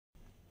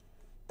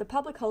The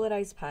Public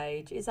Holidays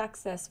page is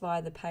accessed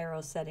via the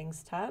Payroll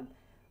Settings tab,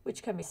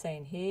 which can be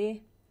seen here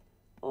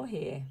or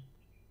here.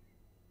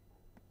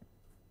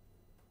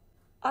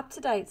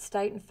 Up-to-date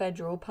state and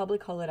federal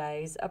public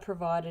holidays are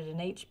provided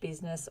in each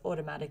business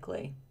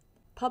automatically.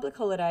 Public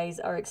holidays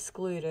are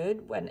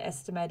excluded when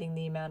estimating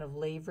the amount of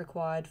leave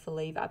required for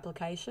leave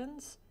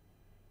applications,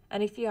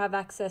 and if you have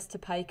access to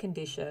pay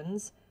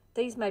conditions,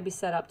 these may be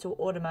set up to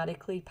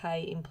automatically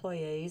pay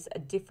employees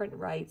at different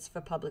rates for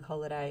public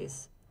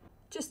holidays.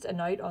 Just a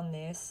note on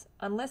this,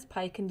 unless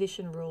pay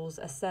condition rules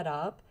are set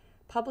up,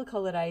 public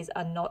holidays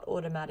are not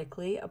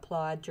automatically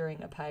applied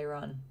during a pay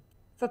run.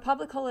 For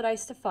public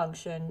holidays to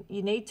function,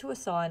 you need to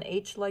assign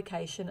each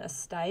location a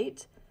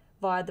state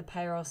via the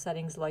Payroll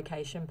Settings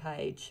location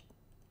page.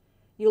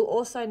 You'll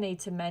also need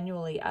to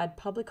manually add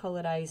public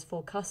holidays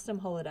for custom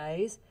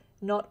holidays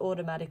not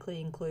automatically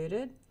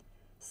included,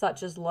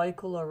 such as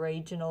local or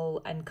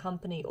regional and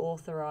company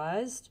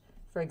authorised,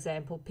 for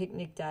example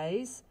picnic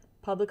days,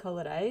 public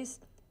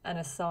holidays, and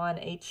assign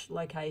each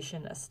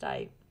location a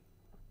state.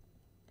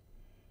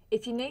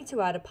 If you need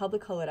to add a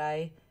public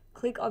holiday,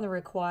 click on the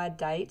required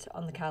date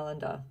on the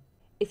calendar.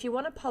 If you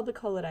want a public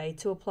holiday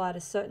to apply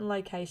to certain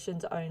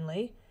locations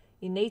only,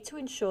 you need to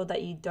ensure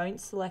that you don't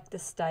select the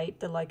state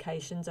the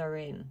locations are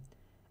in,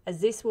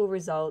 as this will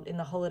result in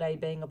the holiday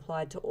being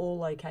applied to all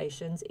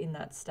locations in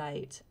that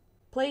state.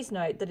 Please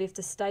note that if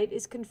the state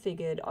is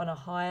configured on a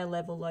higher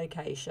level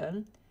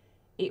location,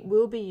 it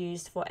will be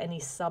used for any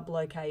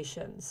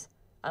sub-locations,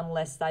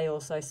 unless they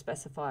also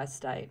specify a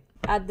state.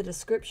 Add the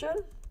description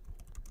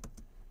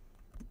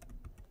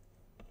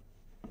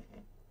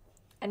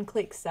and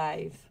click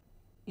Save.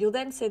 You'll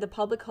then see the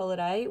public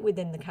holiday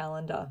within the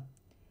calendar.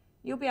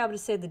 You'll be able to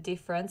see the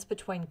difference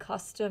between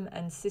custom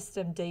and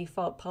system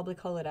default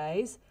public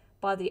holidays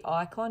by the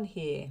icon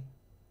here.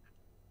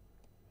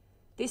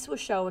 This will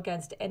show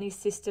against any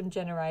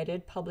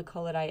system-generated public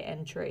holiday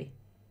entry.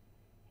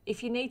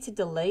 If you need to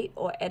delete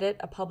or edit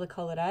a public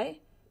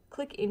holiday,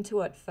 click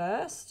into it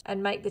first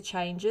and make the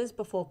changes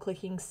before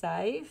clicking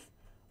Save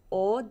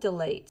or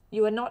Delete.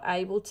 You are not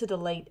able to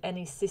delete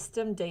any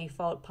system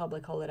default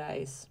public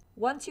holidays.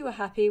 Once you are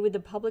happy with the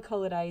public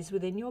holidays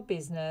within your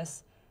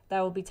business,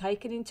 they will be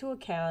taken into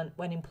account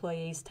when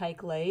employees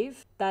take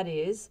leave. That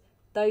is,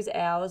 those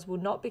hours will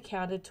not be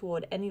counted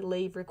toward any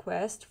leave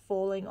request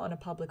falling on a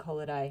public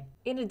holiday.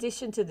 In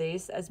addition to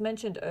this, as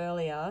mentioned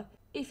earlier,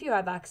 if you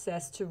have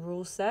access to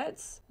rule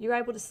sets, you're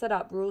able to set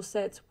up rule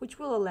sets which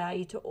will allow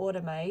you to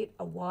automate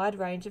a wide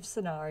range of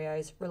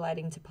scenarios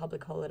relating to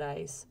public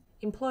holidays.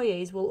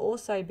 Employees will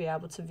also be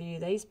able to view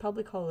these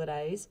public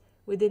holidays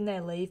within their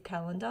leave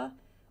calendar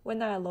when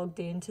they are logged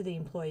into the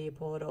employee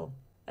portal.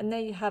 And there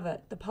you have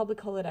it, the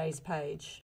public holidays page.